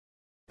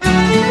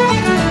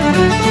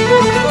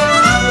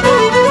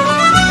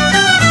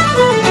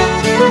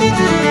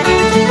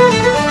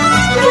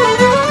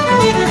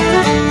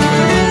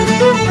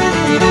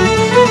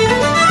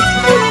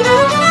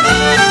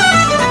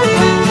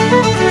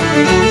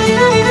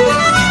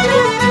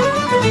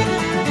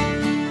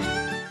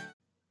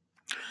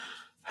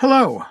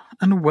Hello,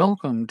 and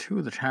welcome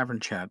to the Tavern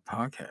Chat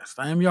podcast.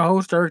 I am your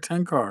host, Eric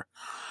Tenkar,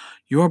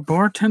 your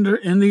bartender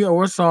in the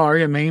OSR,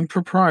 your main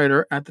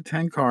proprietor at the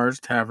Tenkar's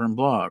Tavern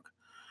blog,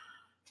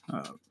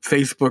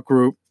 Facebook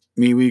group,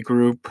 MeWe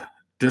group,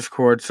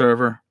 Discord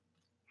server.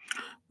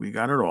 We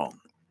got it all.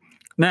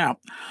 Now,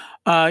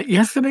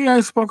 yesterday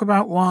I spoke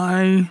about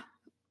why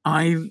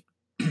I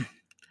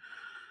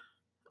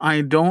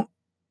I don't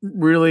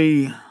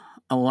really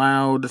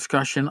allow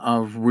discussion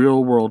of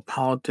real world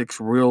politics,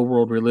 real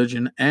world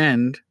religion,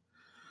 and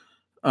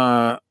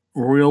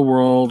real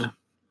world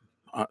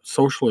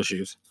social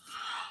issues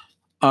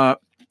uh,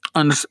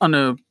 on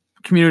the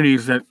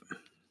communities that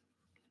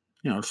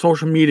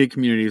social media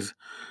communities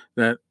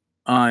that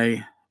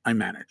I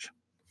manage,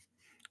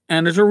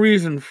 and there's a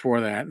reason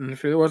for that. And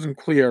if it wasn't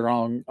clear,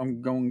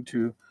 I'm going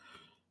to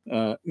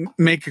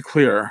make it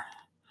clearer.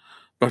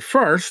 But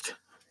first,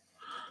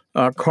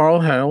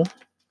 Carl Hale.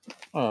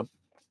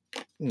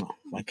 No,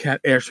 my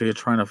cat Ashley is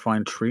trying to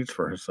find treats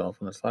for herself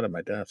on the side of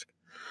my desk.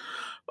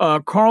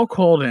 Carl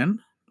called in.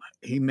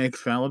 He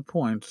makes valid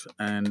points,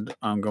 and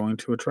I'm going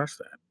to address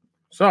that.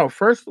 So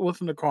first,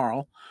 listen to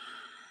Carl,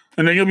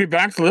 and then you'll be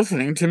back to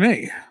listening to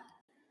me.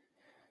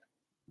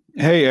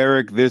 Hey,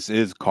 Eric, this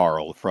is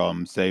Carl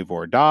from Save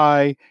or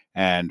Die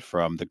and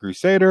from The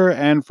Crusader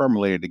and from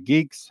Related to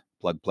Geeks,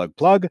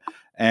 plug.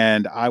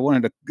 And I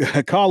wanted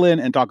to call in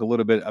and talk a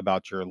little bit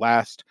about your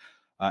last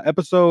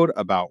episode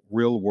about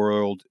real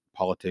world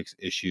politics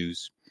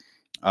issues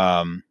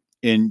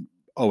in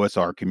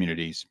OSR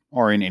communities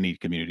or in any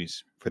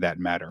communities for that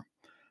matter.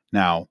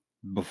 Now,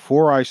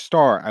 before I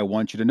start, I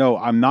want you to know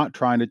I'm not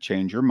trying to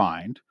change your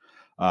mind.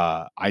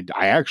 I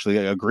actually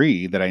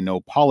agree that I know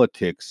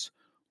politics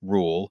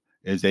rule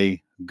is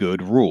a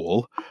good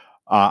rule.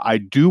 I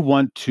do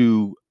want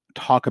to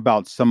talk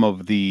about some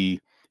of the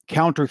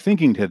counter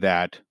thinking to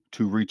that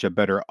to reach a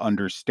better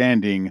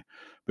understanding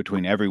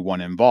between everyone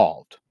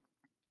involved.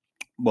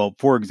 Well,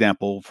 for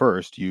example,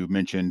 first, you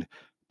mentioned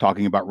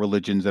talking about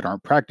religions that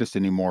aren't practiced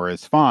anymore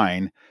is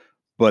fine.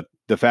 But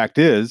the fact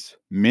is,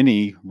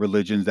 many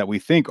religions that we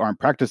think aren't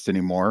practiced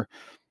anymore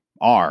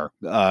are.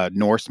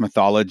 Norse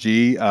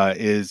mythology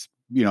is,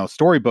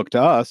 storybook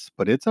to us,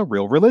 but it's a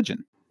real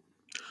religion.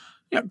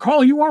 Yeah,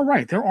 Carl, you are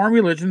right. There are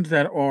religions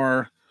that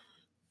are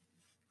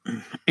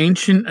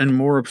ancient and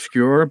more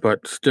obscure,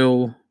 but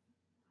still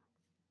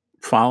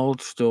followed,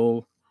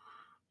 still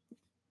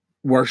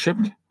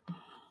worshipped.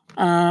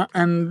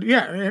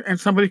 And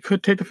somebody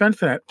could take offense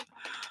to that.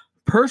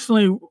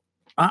 Personally,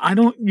 I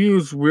don't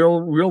use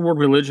real world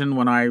religion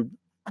when I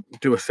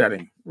do a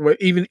setting.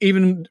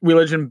 Even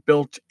religion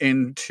built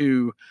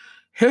into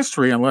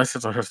history, unless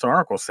it's a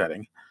historical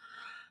setting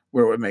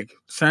where it would make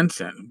sense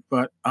in.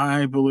 But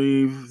I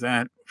believe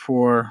that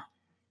for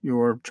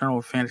your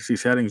general fantasy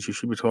settings, you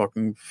should be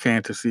talking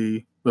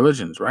fantasy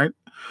religions, right?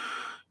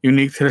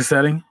 Unique to the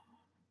setting.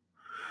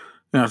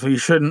 So you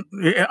shouldn't,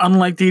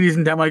 unlike deities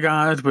and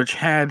demigods, which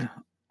had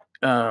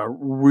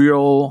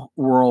real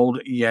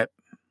world yet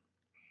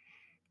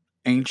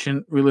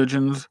ancient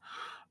religions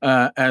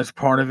as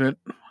part of it,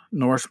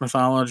 Norse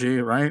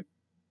mythology, right?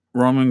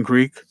 Roman,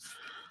 Greek.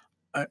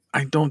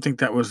 I don't think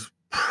that was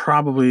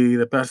probably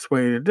the best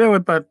way to do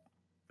it, but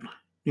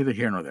neither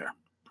here nor there.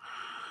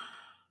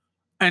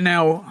 And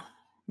now,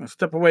 I'll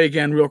step away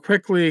again real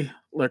quickly,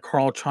 let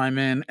Carl chime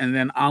in, and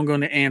then I'm going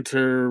to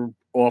answer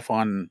off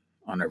on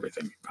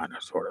everything, kind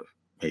of, sort of,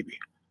 maybe.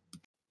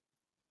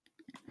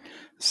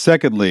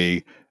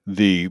 Secondly,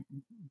 the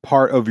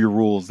part of your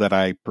rules that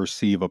I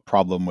perceive a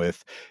problem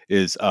with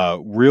is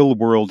real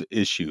world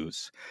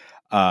issues.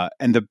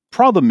 And the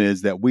problem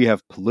is that we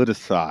have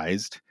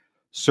politicized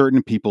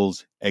certain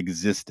people's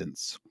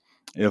existence.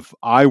 If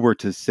I were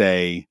to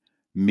say,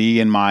 me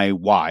and my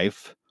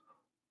wife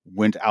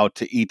went out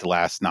to eat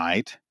last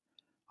night,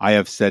 I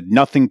have said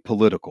nothing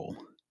political.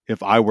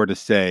 If I were to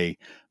say,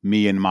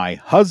 me and my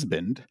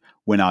husband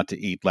went out to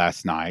eat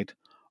last night,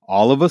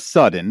 all of a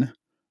sudden,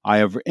 I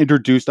have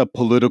introduced a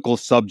political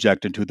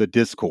subject into the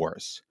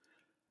discourse.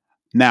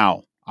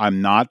 Now,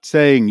 I'm not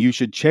saying you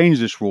should change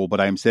this rule, but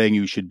I'm saying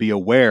you should be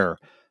aware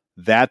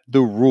that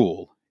the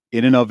rule,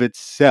 in and of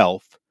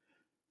itself,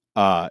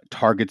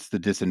 targets the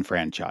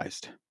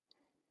disenfranchised.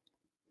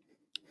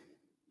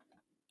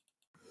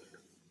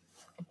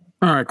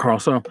 All right, Carl.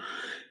 So,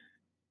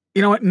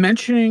 you know what?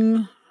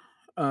 Mentioning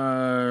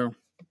your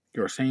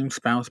same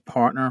spouse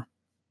partner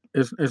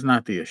is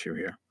not the issue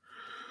here.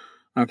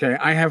 Okay,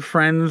 I have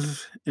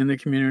friends in the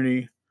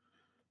community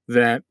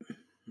that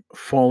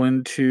fall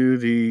into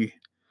the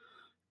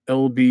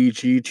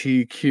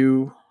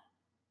LBGTQ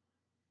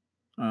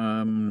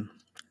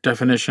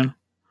definition.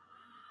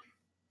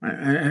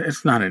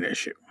 It's not an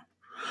issue.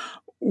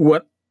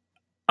 What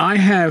I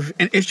have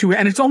an issue with,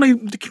 and it's only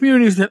the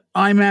communities that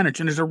I manage,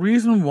 and there's a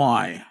reason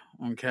why,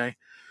 okay?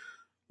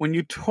 When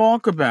you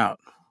talk about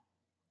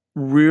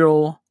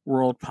real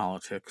world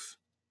politics,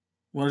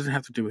 what does it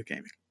have to do with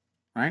gaming,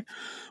 right?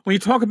 When you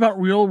talk about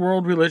real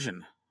world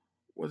religion,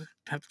 what does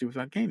it have to do with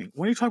that gaming?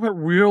 When you talk about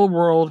real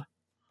world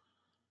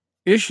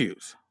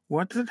issues,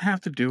 what does it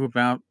have to do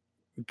about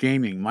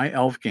gaming, my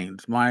elf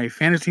games, my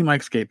fantasy, my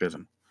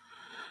escapism.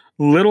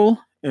 Little,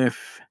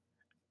 if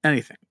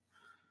anything.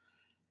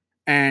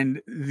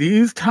 And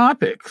these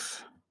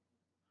topics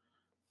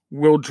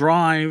will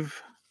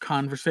drive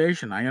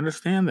conversation. I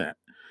understand that.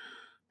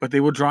 But they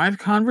will drive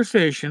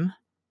conversation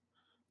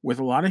with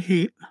a lot of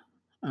heat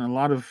and a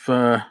lot of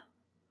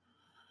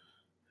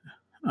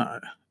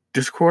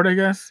discord, I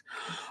guess.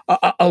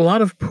 A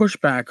lot of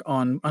pushback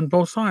on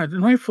both sides,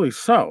 and rightfully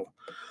so.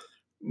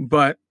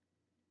 But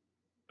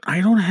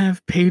I don't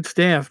have paid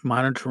staff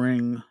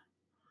monitoring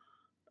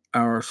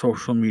our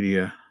social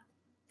media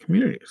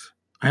communities.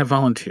 I have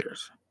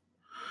volunteers.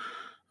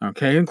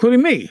 Okay,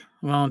 including me,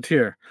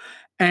 volunteer.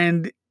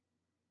 And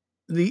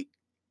the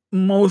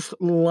most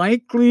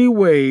likely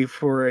way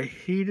for a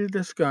heated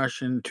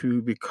discussion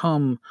to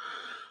become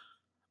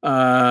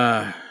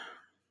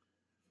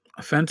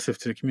offensive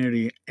to the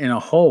community in a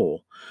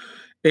whole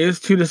is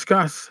to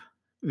discuss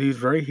these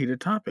very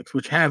heated topics,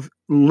 which have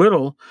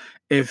little,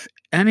 if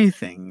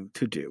anything,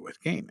 to do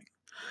with gaming.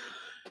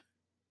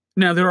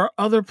 Now, there are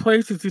other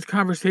places these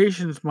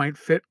conversations might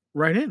fit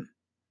right in.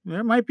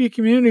 There might be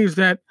communities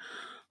that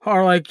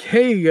are like,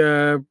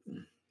 hey,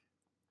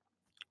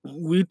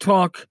 we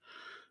talk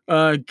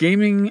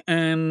gaming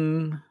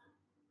and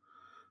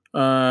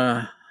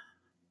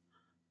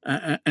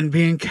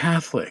being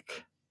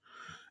Catholic,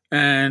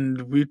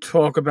 and we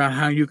talk about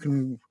how you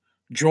can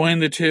join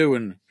the two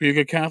and be a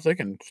good Catholic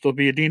and still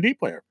be a D&D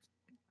player.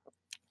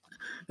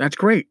 That's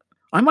great.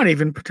 I might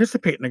even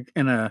participate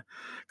in a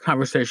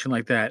conversation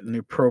like that in the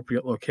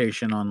appropriate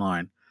location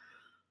online.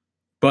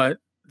 But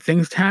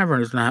Things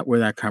Tavern is not where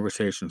that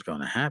conversation is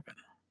going to happen.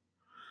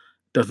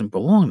 It doesn't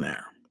belong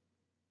there.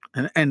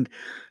 And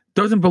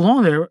doesn't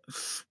belong there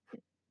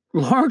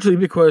largely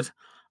because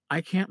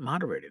I can't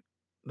moderate it.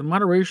 The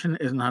moderation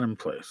is not in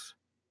place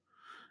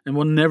and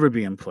will never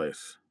be in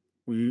place.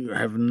 We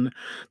have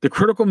the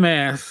critical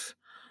mass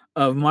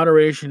of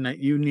moderation that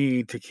you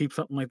need to keep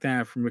something like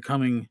that from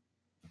becoming,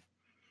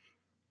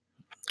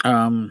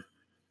 by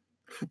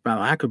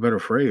lack of a better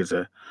phrase,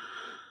 an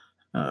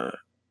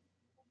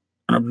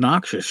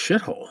obnoxious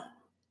shithole,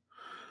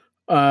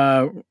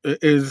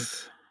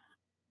 is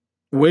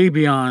way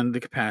beyond the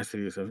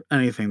capacities of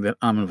anything that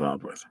I'm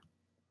involved with.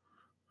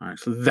 All right,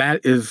 so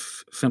that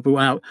is simply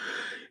now.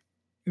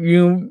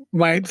 You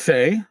might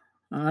say,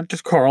 not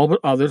just Carl, but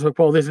others, like,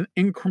 well, there's an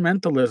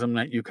incrementalism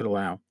that you could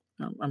allow.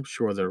 I'm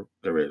sure there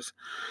is,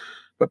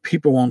 but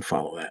people won't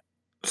follow that.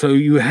 So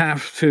you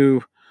have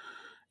to,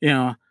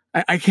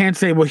 I can't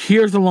say, well,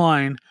 here's the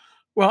line.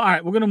 Well, all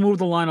right, we're going to move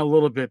the line a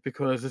little bit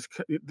because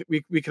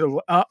we could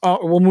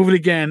we'll move it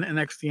again, and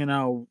next thing you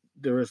know,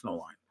 there is no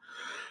line.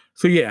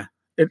 So yeah,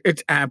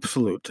 it's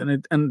absolute,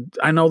 and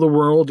I know the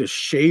world is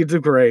shades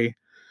of gray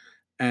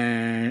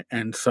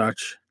and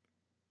such,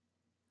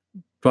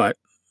 but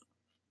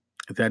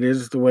that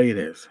is the way it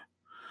is.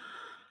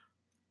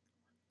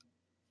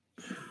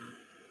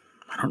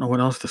 I don't know what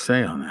else to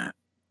say on that.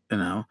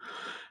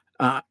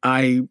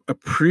 I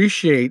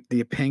appreciate the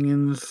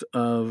opinions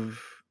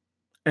of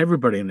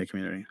everybody in the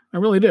community. I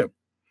really do.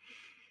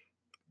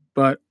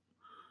 But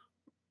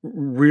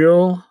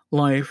real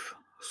life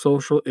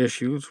social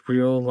issues,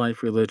 real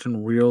life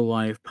religion, real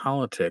life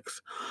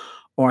politics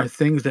are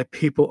things that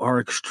people are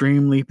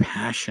extremely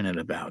passionate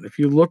about. If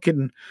you look at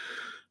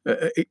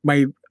at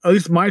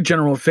least my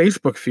general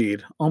Facebook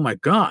feed, oh my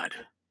God.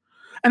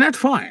 And that's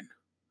fine,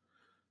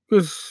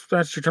 because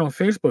that's your general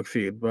Facebook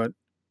feed, but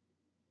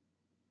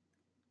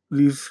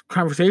these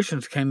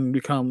conversations can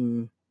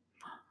become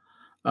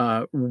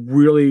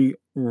really,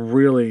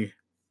 really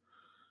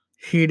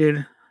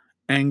heated,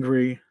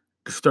 angry,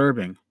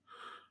 disturbing,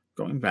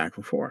 going back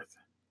and forth.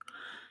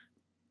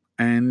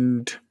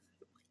 And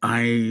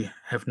I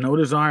have no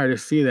desire to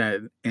see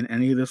that in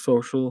any of the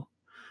social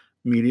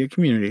media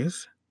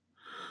communities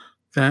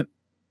that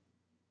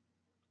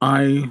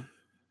I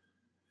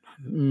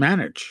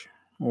manage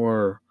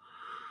or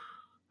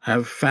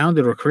have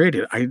founded or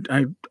created.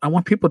 I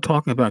want people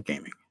talking about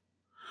gaming.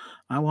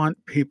 I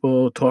want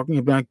people talking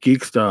about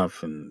geek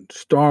stuff and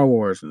Star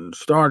Wars and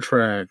Star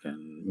Trek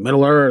and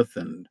Middle Earth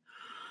and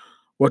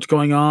what's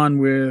going on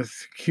with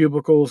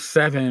Cubicle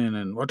 7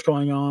 and what's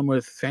going on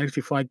with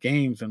Fantasy Flight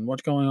Games and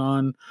what's going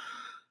on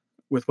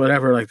with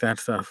whatever, like that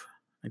stuff.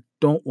 I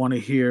don't want to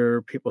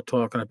hear people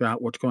talking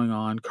about what's going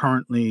on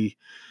currently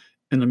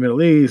in the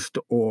Middle East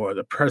or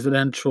the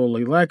presidential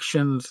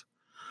elections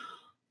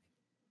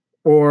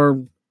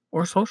or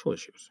social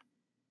issues.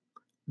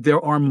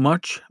 There are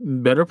much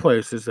better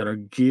places that are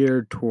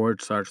geared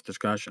towards such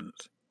discussions.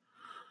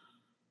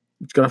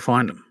 It's got to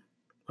find them,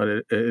 but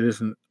it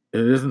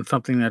isn't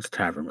something that's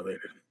tavern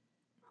related.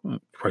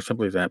 Quite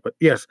simply that. But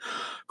yes,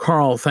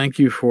 Carl, thank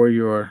you for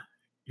your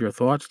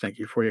thoughts. Thank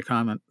you for your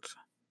comments.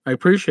 I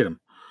appreciate them.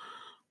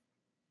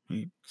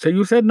 So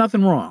you said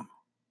nothing wrong.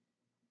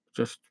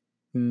 Just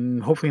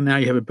hopefully now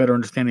you have a better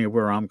understanding of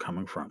where I'm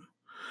coming from.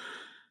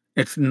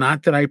 It's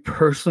not that I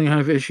personally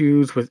have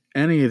issues with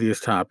any of these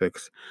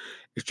topics.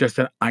 It's just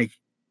that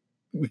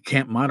we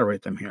can't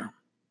moderate them here.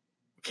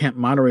 We can't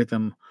moderate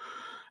them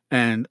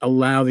and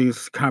allow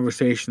these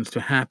conversations to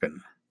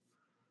happen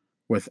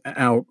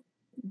without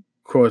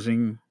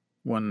causing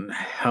one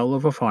hell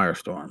of a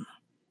firestorm.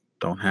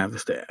 Don't have the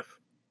staff.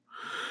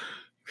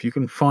 If you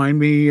can find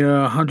me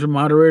 100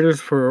 moderators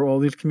for all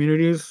these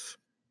communities,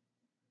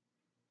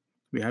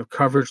 we have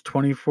coverage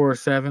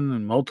 24/7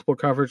 and multiple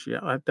coverage.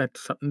 Yeah,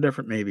 that's something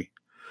different maybe.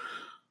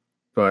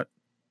 But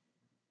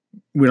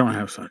we don't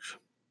have such.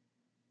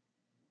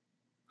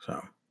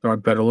 So there are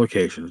better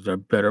locations. There are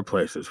better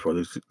places for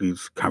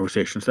these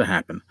conversations to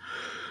happen.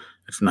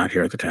 It's not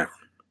here at the tavern.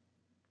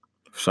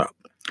 So,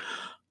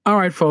 all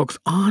right, folks,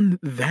 on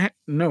that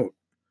note,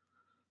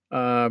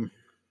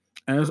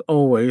 as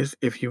always,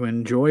 if you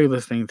enjoy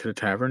listening to the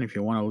tavern, if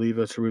you want to leave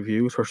us a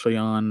review, especially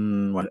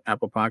on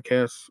Apple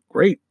Podcasts,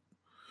 great.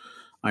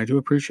 I do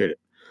appreciate it.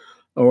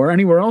 Or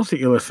anywhere else that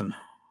you listen,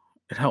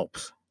 it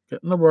helps.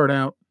 Getting the word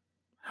out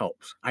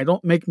helps. I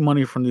don't make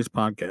money from these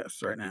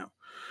podcasts right now.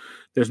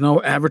 There's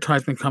no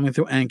advertisement coming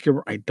through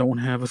Anchor. I don't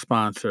have a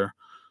sponsor,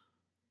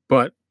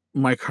 but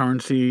my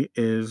currency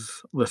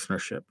is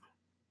listenership.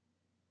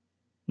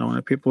 Knowing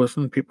that people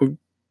listen, people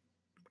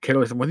care to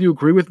listen. Whether you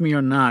agree with me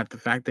or not, the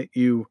fact that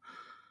you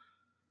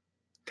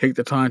take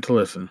the time to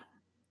listen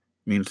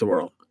means the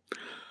world.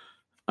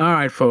 All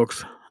right,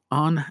 folks.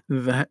 On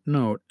that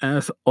note,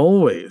 as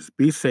always,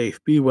 be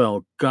safe, be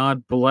well,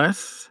 God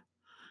bless.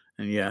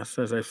 And yes,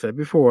 as I said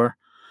before,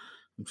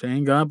 I'm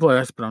saying God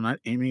bless, but I'm not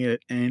aiming at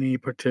any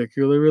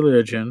particular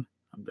religion.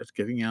 I'm just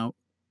giving out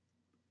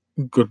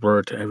good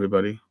word to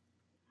everybody.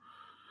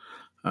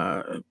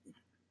 Roll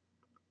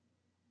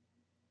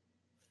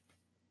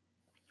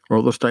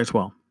those dice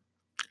well.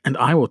 And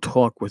I will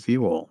talk with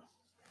you all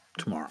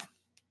tomorrow.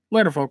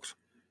 Later, folks.